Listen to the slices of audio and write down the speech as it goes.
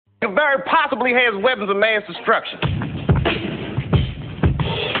very possibly has weapons of mass destruction.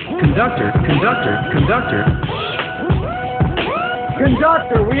 Conductor.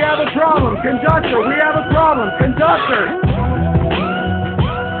 Conductor, we have a problem. Conductor, we have a problem. Conductor.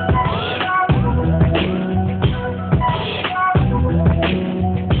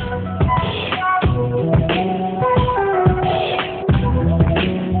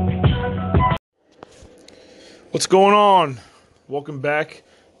 What's going on? Welcome back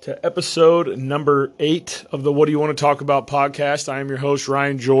to episode number 8 of the What Do You Want to Talk About podcast. I am your host,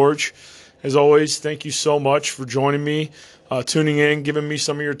 Ryan George. As always, thank you so much for joining me, tuning in, giving me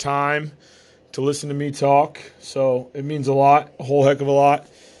some of your time to listen to me talk. So it means a lot, a whole heck of a lot.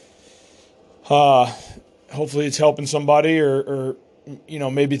 Hopefully it's helping somebody or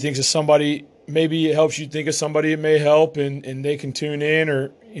maybe thinks of somebody. Maybe it helps you think of somebody it may help and they can tune in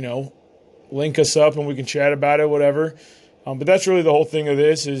or, link us up and we can chat about it, whatever. But that's really the whole thing of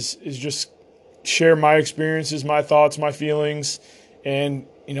this is just share my experiences, my thoughts, my feelings. And,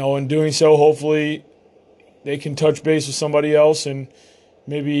 in doing so, hopefully they can touch base with somebody else and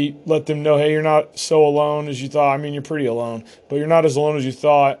maybe let them know, hey, you're not so alone as you thought. I mean, you're pretty alone, but you're not as alone as you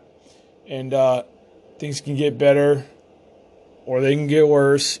thought. And things can get better or they can get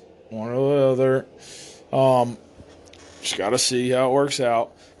worse, one or the other. Just got to see how it works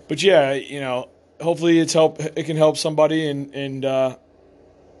out. But yeah, hopefully it can help somebody, and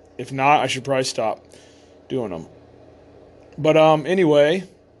if not, I should probably stop doing them. But anyway,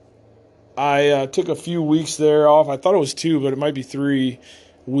 I took a few weeks there off. I thought it was 2, but it might be 3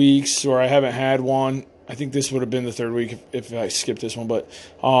 weeks, or I haven't had one. I think this would have been the 3rd week if I skipped this one. But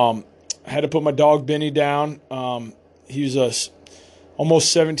I had to put my dog Benny down. He was a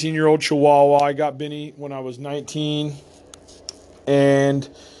almost 17-year-old Chihuahua. I got Benny when I was 19, and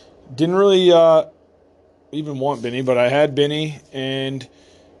didn't really even want Benny, but I had Benny, and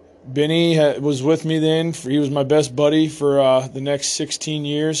Benny was with me then. He was my best buddy for the next 16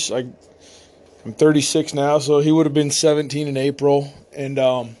 years. I'm 36 now, so he would have been 17 in April. And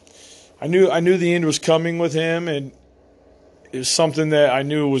I knew the end was coming with him, and it was something that I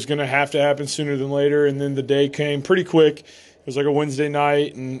knew was going to have to happen sooner than later. And then the day came pretty quick. It was like a Wednesday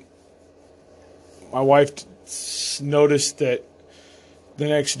night, and my wife noticed that the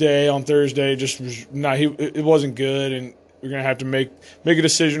next day on Thursday just was not. It wasn't good, and we're gonna have to make a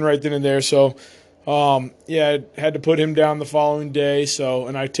decision right then and there. So, I had to put him down the following day. So,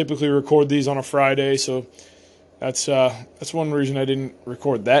 and I typically record these on a Friday, so that's one reason I didn't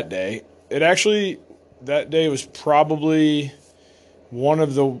record that day. That day was probably one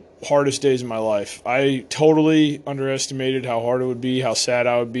of the hardest days of my life. I totally underestimated how hard it would be, how sad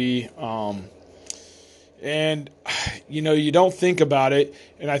I would be. And, you don't think about it.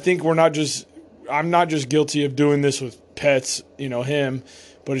 And I think I'm not just guilty of doing this with pets, him,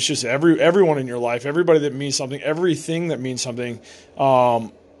 but it's just everyone in your life, everybody that means something, everything that means something.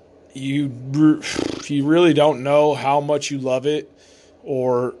 You really don't know how much you love it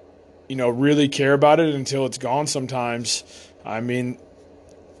or, really care about it until it's gone sometimes. I mean,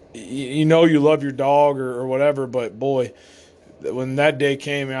 you love your dog or whatever, but boy, when that day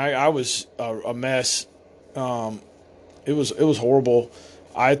came, I was a mess. It was horrible.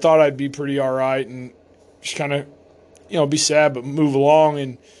 I thought I'd be pretty all right and just kind of, be sad but move along.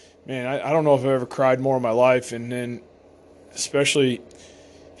 And man, I don't know if I've ever cried more in my life. And then especially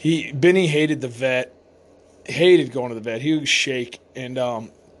Benny hated the vet, hated going to the vet. He would shake and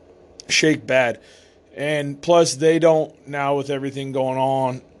shake bad. And plus they don't, now with everything going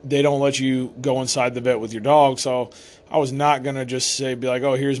on, they don't let you go inside the vet with your dog. So I was not going to just be like,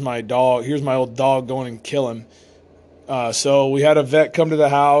 oh, here's my dog. Here's my old dog, going and kill him. So we had a vet come to the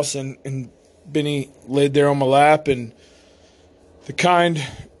house, and Benny laid there on my lap, and the kind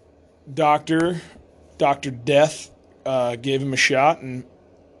doctor, Dr. Death, gave him a shot, and,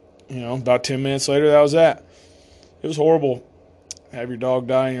 about 10 minutes later, that was that. It was horrible. Have your dog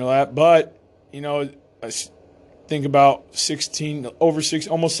die in your lap. But, I think about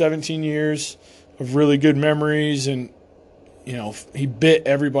almost 17 years of really good memories, and he bit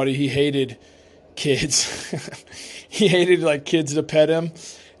everybody. He hated kids. He hated kids to pet him,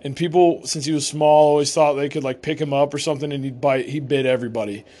 and people, since he was small, always thought they could pick him up or something and he'd bite. He bit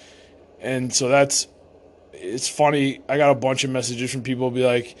everybody. And so it's funny. I got a bunch of messages from people be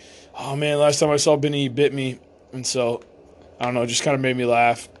like, oh man, last time I saw Benny, he bit me. And so I don't know, it just kind of made me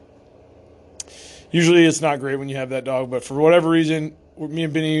laugh. Usually it's not great when you have that dog, but for whatever reason, me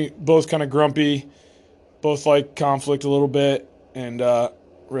and Benny both kind of grumpy, both like conflict a little bit, and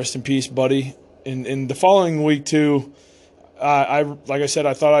rest in peace, buddy. In the following week too, like I said,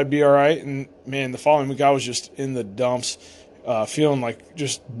 I thought I'd be all right, and man, the following week I was just in the dumps. feeling like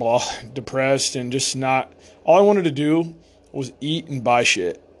just blah, depressed and just not. All I wanted to do was eat and buy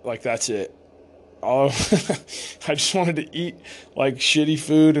shit. Like, that's it. I just wanted to eat like shitty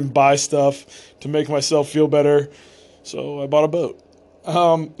food and buy stuff to make myself feel better. So I bought a boat.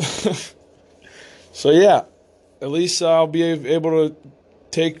 So yeah, at least I'll be able to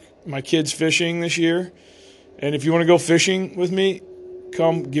take my kids fishing this year. And if you want to go fishing with me,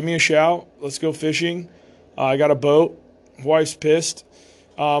 come give me a shout. Let's go fishing. I got a boat. Wife's pissed.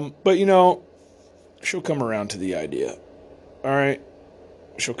 But she'll come around to the idea. All right.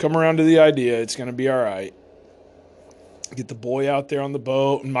 She'll come around to the idea. It's going to be all right. Get the boy out there on the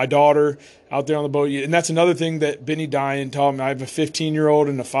boat and my daughter out there on the boat. And that's another thing that Benny Dyan taught me. I have a 15-year-old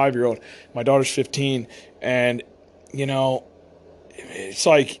and a 5-year-old. My daughter's 15. And, it's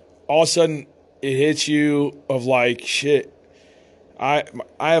like all of a sudden it hits you of like, shit, I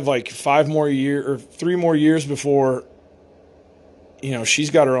have like 3 more years before, she's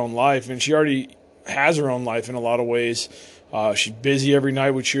got her own life, and she already has her own life in a lot of ways. She's busy every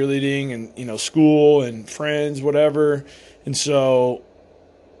night with cheerleading and, school and friends, whatever. And so,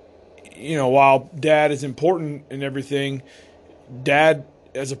 while dad is important and everything, dad,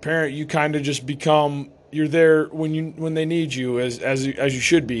 as a parent, you kind of just you're there when they need you as you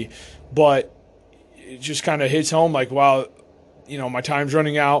should be. But it just kind of hits home like, wow, my time's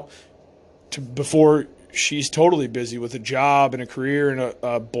running out before she's totally busy with a job and a career and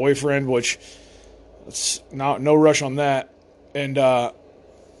a boyfriend, which it's no rush on that. And,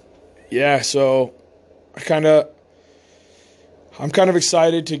 so I'm kind of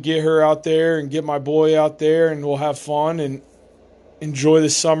excited to get her out there and get my boy out there, and we'll have fun and enjoy the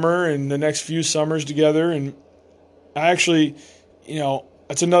summer and the next few summers together. And I actually,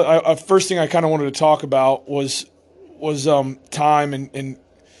 that's another, first thing I kind of wanted to talk about was time, and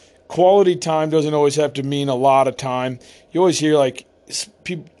quality time doesn't always have to mean a lot of time. You always hear like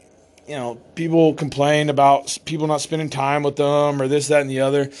people complain about people not spending time with them or this, that, and the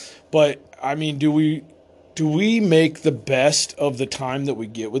other. But I mean, do we make the best of the time that we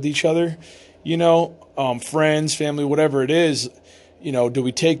get with each other? Friends, family, whatever it is, do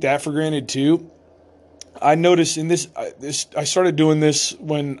we take that for granted too? I noticed in this, I started doing this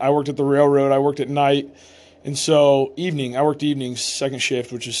when I worked at the railroad. I worked at night. And so I worked evenings, second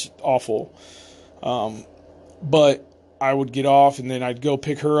shift, which is awful. But I would get off and then I'd go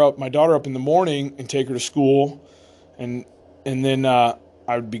pick my daughter up in the morning and take her to school. And then I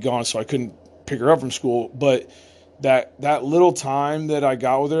would be gone, so I couldn't pick her up from school. But that little time that I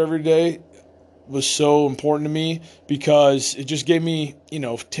got with her every day was so important to me because it just gave me,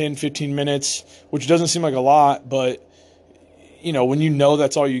 10, 15 minutes, which doesn't seem like a lot, but when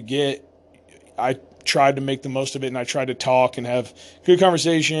that's all you get, I tried to make the most of it, and I tried to talk and have good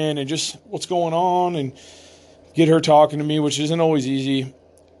conversation and just what's going on and get her talking to me, which isn't always easy.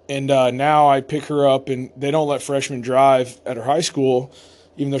 And now I pick her up, and they don't let freshmen drive at her high school,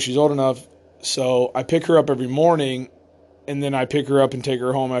 even though she's old enough. So I pick her up every morning, and then I pick her up and take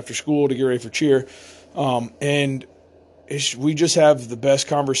her home after school to get ready for cheer. And we just have the best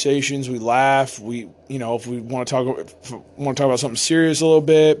conversations. We laugh. We, if we want to talk about something serious a little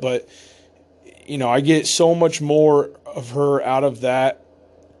bit, but I get so much more of her out of that,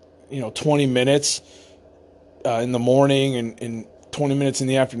 20 minutes in the morning and 20 minutes in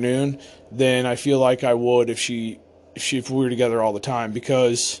the afternoon than I feel like I would if we were together all the time.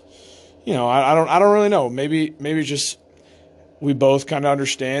 Because, I don't really know. Maybe it's just we both kind of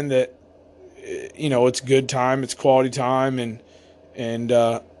understand that, it's good time, it's quality time, and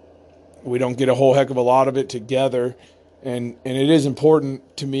we don't get a whole heck of a lot of it together. And it is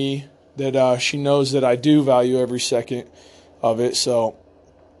important to me that she knows that I do value every second of it. So,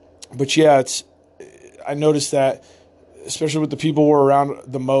 but yeah, I noticed that, especially with the people we're around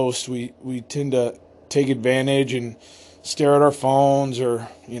the most, we tend to take advantage and stare at our phones or,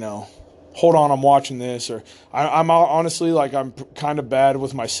 hold on, I'm watching this. Or I'm honestly, like, I'm kind of bad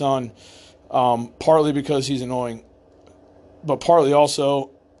with my son, partly because he's annoying, but partly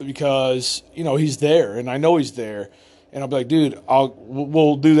also because, he's there and I know he's there. And I'll be like, dude,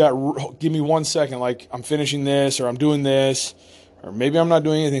 we'll do that. Give me 1 second. Like, I'm finishing this, or I'm doing this, or maybe I'm not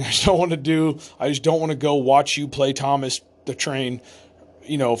doing anything I just don't want to go watch you play Thomas the Train,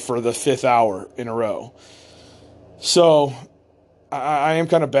 for the 5th hour in a row. So I am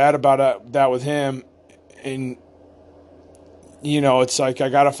kind of bad about that with him. And, it's like I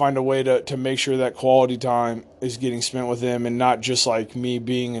got to find a way to make sure that quality time is getting spent with him, and not just like me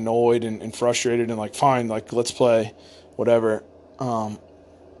being annoyed and frustrated and like, fine, like, let's play. Whatever,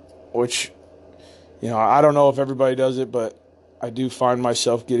 which, I don't know if everybody does it, but I do find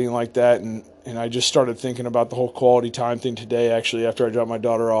myself getting like that, and I just started thinking about the whole quality time thing today, actually, after I dropped my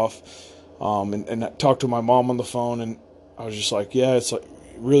daughter off, and I talked to my mom on the phone, and I was just like, yeah, it's like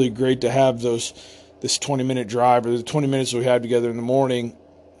really great to have this 20-minute drive or the 20 minutes we had together in the morning.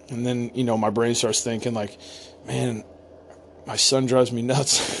 And then, my brain starts thinking like, man, my son drives me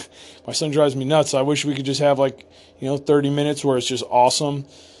nuts. My son drives me nuts. I wish we could just have 30 minutes where it's just awesome,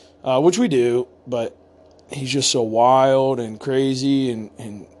 which we do, but he's just so wild and crazy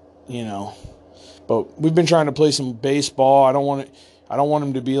and but we've been trying to play some baseball. I don't want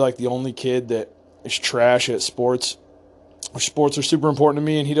him to be like the only kid that is trash at sports. Sports are super important to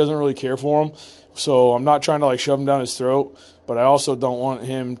me, and he doesn't really care for them. So I'm not trying to shove him down his throat, but I also don't want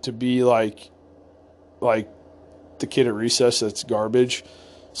him to be like the kid at recess that's garbage.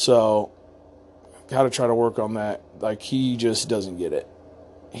 So got to try to work on that. He just doesn't get it.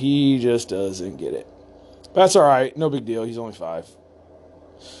 He just doesn't get it. But that's all right. No big deal. He's only 5.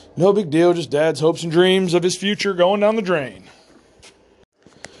 No big deal. Just dad's hopes and dreams of his future going down the drain.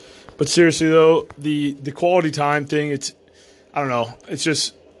 But seriously though, the quality time thing, I don't know. It's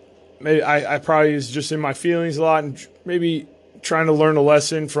just maybe I probably is just in my feelings a lot and maybe trying to learn a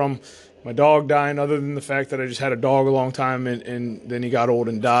lesson from my dog dying, other than the fact that I just had a dog a long time and then he got old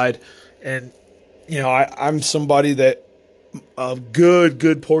and died. And, I'm somebody that a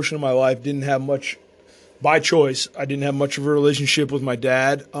good portion of my life didn't have much, by choice, I didn't have much of a relationship with my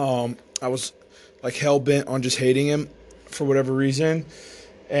dad. I was hell-bent on just hating him for whatever reason.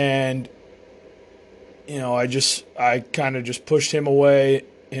 And I kind of just pushed him away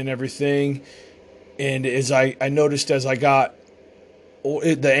and everything. And as I noticed as I got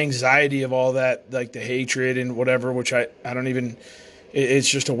the anxiety of all that, the hatred and whatever, which I don't even, it's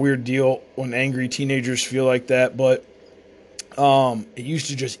just a weird deal when angry teenagers feel like that. But it used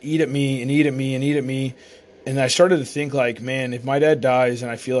to just eat at me and eat at me and eat at me. And I started to think man, if my dad dies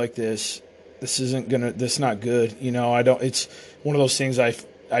and I feel like this is not good. It's one of those things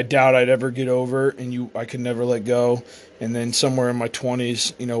I doubt I'd ever get over, and I could never let go. And then somewhere in my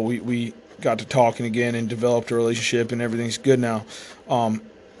 20s, we got to talking again and developed a relationship, and everything's good now.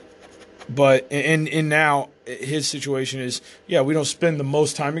 But now his situation is, yeah, we don't spend the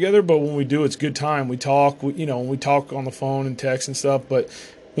most time together, but when we do, it's good time. We talk, we talk on the phone and text and stuff, but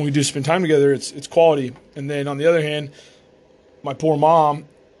when we do spend time together, it's quality. And then on the other hand, my poor mom,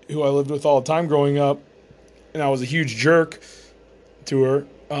 who I lived with all the time growing up, and I was a huge jerk to her,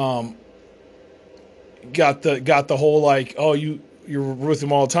 got the whole you're with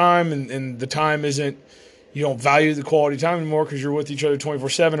him all the time, and the time isn't, you don't value the quality time anymore because you're with each other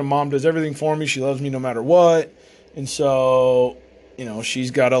 24/7, and mom does everything for me. She loves me no matter what. And so,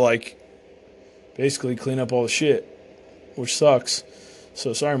 she's got to basically clean up all the shit, which sucks.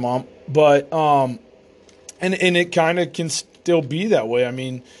 So sorry, mom. But, and it kind of can still be that way. I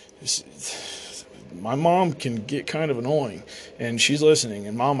mean, my mom can get kind of annoying, and she's listening,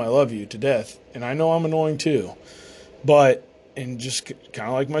 and Mom, I love you to death. And I know I'm annoying too, and just kind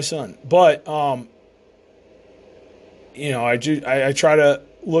of like my son. But, I try to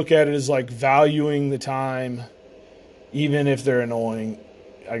look at it as valuing the time, even if they're annoying.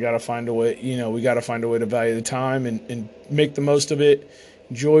 I got to find a way, we got to find a way to value the time and make the most of it,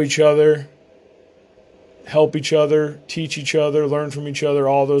 enjoy each other, help each other, teach each other, learn from each other,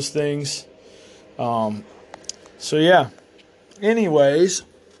 all those things. So yeah, anyways,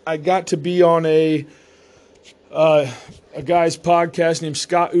 I got to be on a guy's podcast named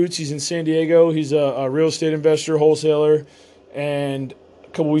Scott Oots. He's in San Diego. He's a real estate investor, wholesaler. And a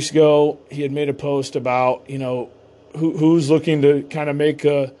couple weeks ago, he had made a post about, who's looking to kind of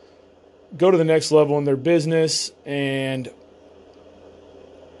go to the next level in their business and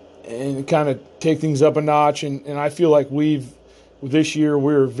kind of take things up a notch. And I feel like this year,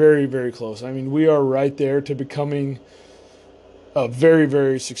 we're very, very close. I mean, we are right there to becoming a very,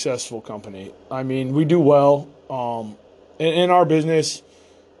 very successful company. I mean, we do well. In our business,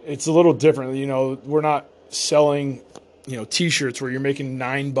 it's a little different. We're not selling, T-shirts where you're making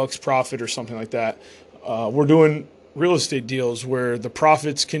 $9 profit or something like that. We're doing real estate deals where the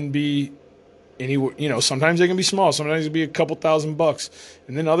profits can be anywhere. Sometimes they can be small. Sometimes it can be a couple $1,000,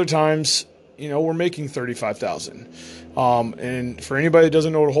 and then other times, we're making $35,000. And for anybody that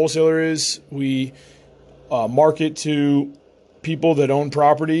doesn't know what a wholesaler is, we market to people that own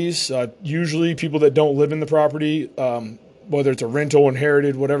properties, usually people that don't live in the property, whether it's a rental,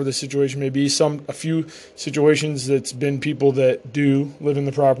 inherited, whatever the situation may be. A few situations that's been people that do live in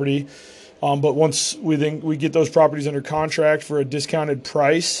the property. But once we get those properties under contract for a discounted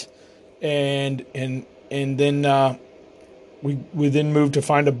price, and then we then move to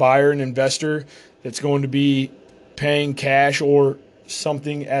find a buyer, an investor that's going to be paying cash or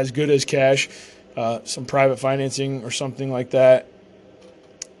something as good as cash, some private financing or something like that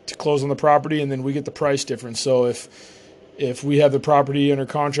to close on the property, and then we get the price difference. So if we have the property under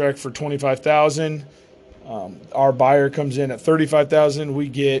contract for $25,000, our buyer comes in at $35,000, we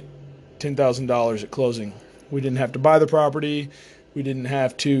get $10,000 at closing. We didn't have to buy the property. We didn't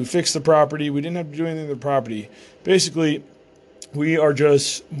have to fix the property. We didn't have to do anything to the property. Basically, we are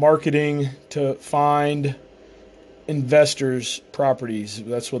just marketing to find investors' properties.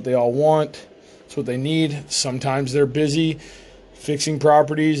 That's what they all want. That's what they need. Sometimes they're busy fixing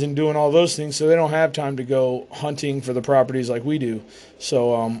properties and doing all those things, so they don't have time to go hunting for the properties like we do.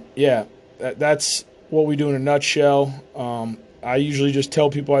 So, that's what we do in a nutshell. I usually just tell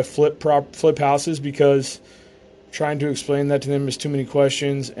people I flip houses because trying to explain that to them is too many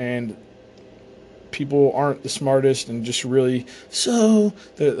questions, and people aren't the smartest and just really, so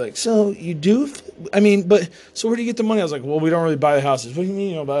you do, but so where do you get the money? I was like, well, we don't really buy the houses. What do you mean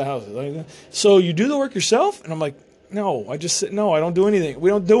you don't buy the houses? Like, so you do the work yourself? And I'm like, no, I don't do anything. We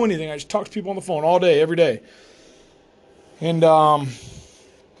don't do anything. I just talk to people on the phone all day, every day. And,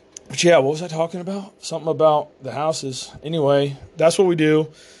 but yeah, what was I talking about? Something about the houses. Anyway, that's what we do.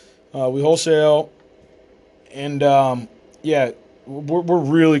 We wholesale. And, we're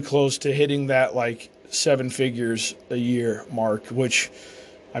really close to hitting that, like, 7 figures a year mark, which,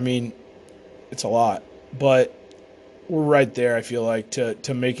 it's a lot. But we're right there, I feel like,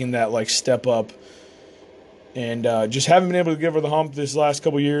 to making that, like, step up. And just haven't been able to give her the hump this last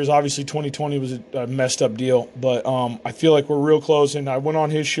couple of years. Obviously, 2020 was a messed up deal. But I feel like we're real close. And I went on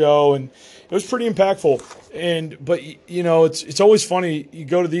his show, and it was pretty impactful. But it's always funny. You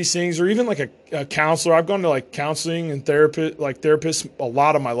go to these things, or even like a counselor. I've gone to like counseling and therapists a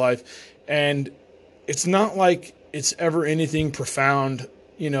lot of my life. And it's not like it's ever anything profound,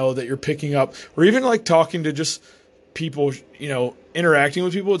 that you're picking up. Or even like talking to just people, interacting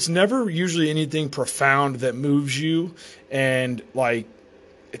with people. It's never usually anything profound that moves you. And like,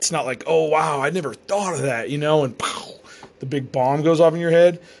 it's not like, oh, wow, I never thought of that, and pow, the big bomb goes off in your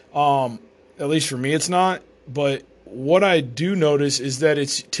head. At least for me, it's not. But what I do notice is that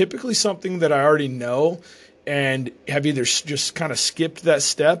it's typically something that I already know and have either just kind of skipped that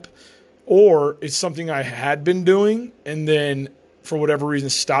step, or it's something I had been doing and then for whatever reason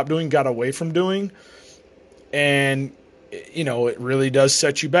stopped doing, got away from doing. And, it really does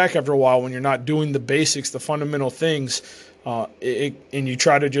set you back after a while when you're not doing the basics, the fundamental things, and you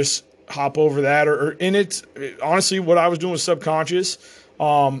try to just hop over that. And it's honestly what I was doing was subconscious.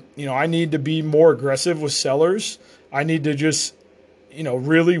 I need to be more aggressive with sellers. I need to just,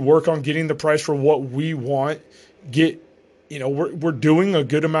 really work on getting the price for what we want. We're doing a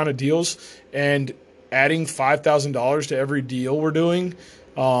good amount of deals, and adding $5,000 to every deal we're doing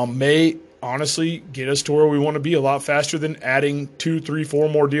may honestly get us to where we want to be a lot faster than adding 2, 3, 4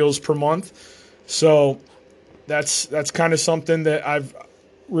 more deals per month. So that's kind of something that I've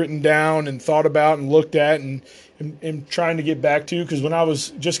written down and thought about and looked at and trying to get back to, because when I was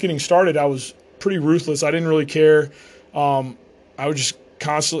just getting started, I was pretty ruthless. I didn't really care. I was just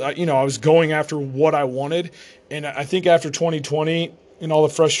constantly, I was going after what I wanted. And I think after 2020 and all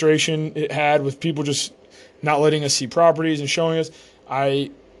the frustration it had with people just not letting us see properties and showing us, I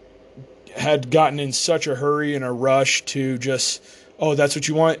had gotten in such a hurry and a rush to just, oh, that's what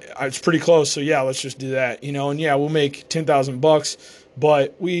you want? It's pretty close. So yeah, let's just do that, and yeah, we'll make $10,000,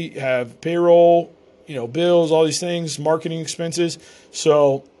 but we have payroll, bills, all these things, marketing expenses.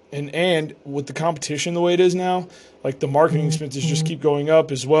 So, and with the competition the way it is now, like the marketing expenses just keep going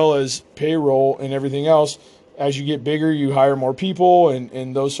up, as well as payroll and everything else. As you get bigger, you hire more people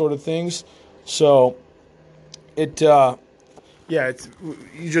and those sort of things. So you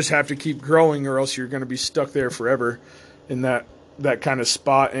just have to keep growing, or else you're going to be stuck there forever in that kind of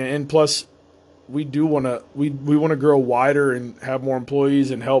spot. And plus, we want to grow wider and have more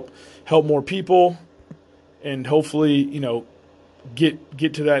employees and help more people, and hopefully,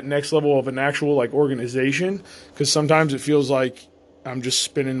 get to that next level of an actual like organization. Because sometimes it feels like I'm just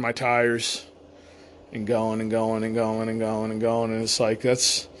spinning my tires and going and going and going and going and going, and it's like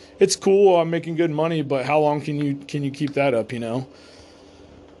it's cool. I'm making good money, but how long can you keep that up?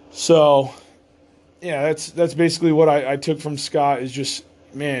 So, yeah, that's basically what I took from Scott, is just,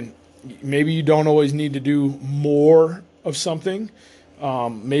 man, maybe you don't always need to do more of something.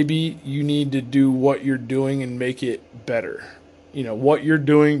 Maybe you need to do what you're doing and make it better. What you're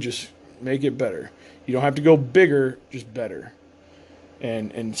doing, just make it better. You don't have to go bigger, just better.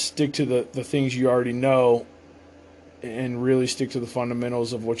 And stick to the things you already know, and really stick to the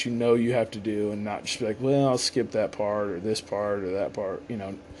fundamentals of what you have to do, and not just be like, well, I'll skip that part or this part or that part.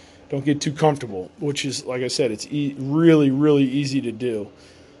 Don't get too comfortable, which is, like I said, it's really, really easy to do.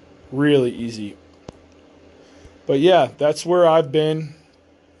 Really easy. But yeah, that's where I've been.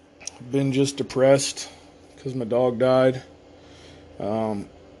 Been just depressed because my dog died.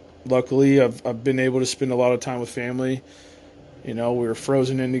 Luckily, I've been able to spend a lot of time with family. We were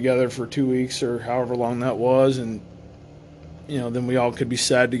frozen in together for 2 weeks or however long that was, and then we all could be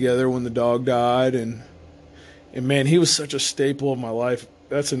sad together when the dog died. And man, he was such a staple of my life.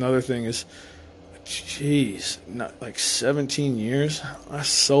 That's another thing is, jeez, not like 17 years. That's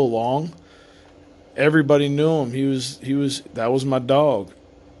so long. Everybody knew him. That was my dog.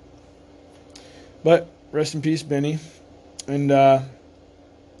 But rest in peace, Benny. And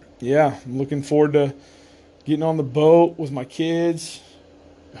yeah, I'm looking forward to getting on the boat with my kids,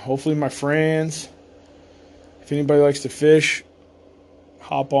 hopefully my friends. If anybody likes to fish,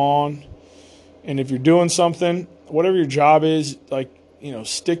 hop on. And if you're doing something, whatever your job is,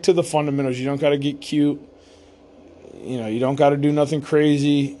 stick to the fundamentals. You don't got to get cute. You don't got to do nothing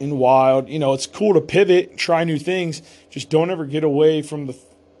crazy and wild. It's cool to pivot, try new things. Just don't ever get away from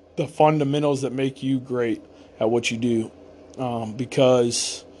the fundamentals that make you great at what you do,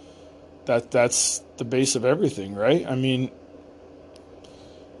 because that's the base of everything, right? I mean,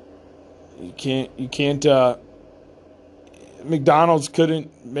 you can't. McDonald's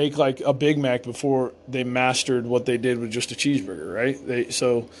couldn't make like a Big Mac before they mastered what they did with just a cheeseburger, right?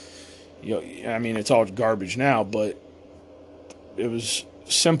 I mean, it's all garbage now, but it was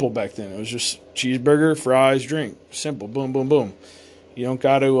simple back then. It was just cheeseburger, fries, drink. Simple. Boom, boom, boom. You don't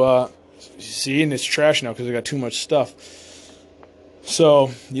got to see, and it's trash now because they got too much stuff.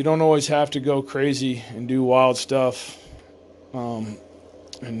 So you don't always have to go crazy and do wild stuff, and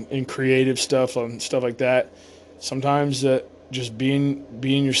creative stuff and stuff like that. Sometimes just being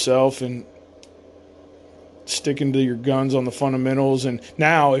yourself and sticking to your guns on the fundamentals. And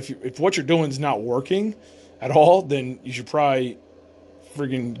now, if what you're doing is not working at all, then you should probably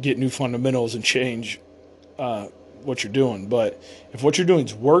friggin' get new fundamentals and change what you're doing. But if what you're doing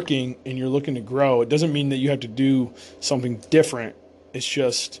is working and you're looking to grow, it doesn't mean that you have to do something different. It's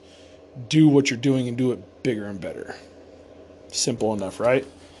just do what you're doing and do it bigger and better. Simple enough, right?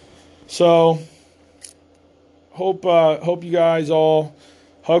 So hope you guys all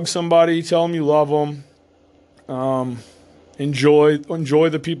hug somebody, tell them you love them. Enjoy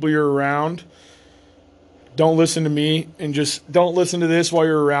the people you're around. Don't listen to me, and just don't listen to this while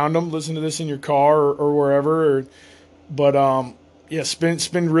you're around them. Listen to this in your car or wherever. But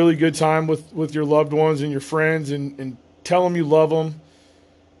spend really good time with your loved ones and your friends, and tell them you love them.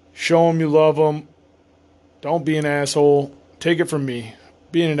 Show them you love them. Don't be an asshole. Take it from me.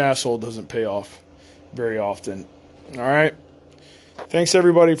 Being an asshole doesn't pay off very often. All right. Thanks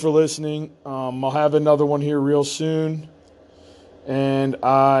everybody for listening. I'll have another one here real soon. And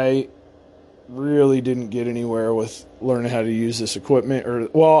I really didn't get anywhere with learning how to use this equipment.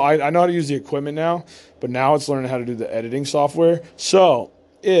 I know how to use the equipment now, but now it's learning how to do the editing software. So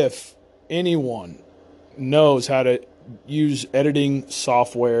if anyone knows how to use editing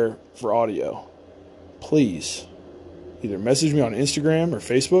software for audio, please either message me on Instagram or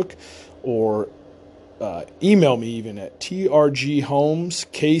Facebook, or email me even at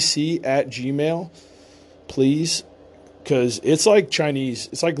trghomeskc@gmail, please. Because it's like Chinese.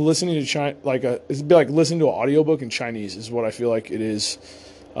 It's like listening to it'd be like listening to an audiobook in Chinese is what I feel like it is.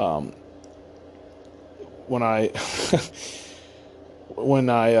 When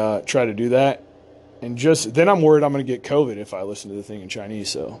I try to do that, and just then I'm worried I'm going to get COVID if I listen to the thing in Chinese.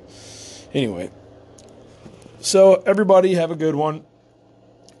 So anyway, so everybody have a good one,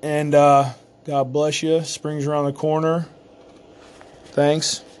 and God bless you. Spring's around the corner.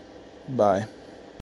 Thanks. Bye.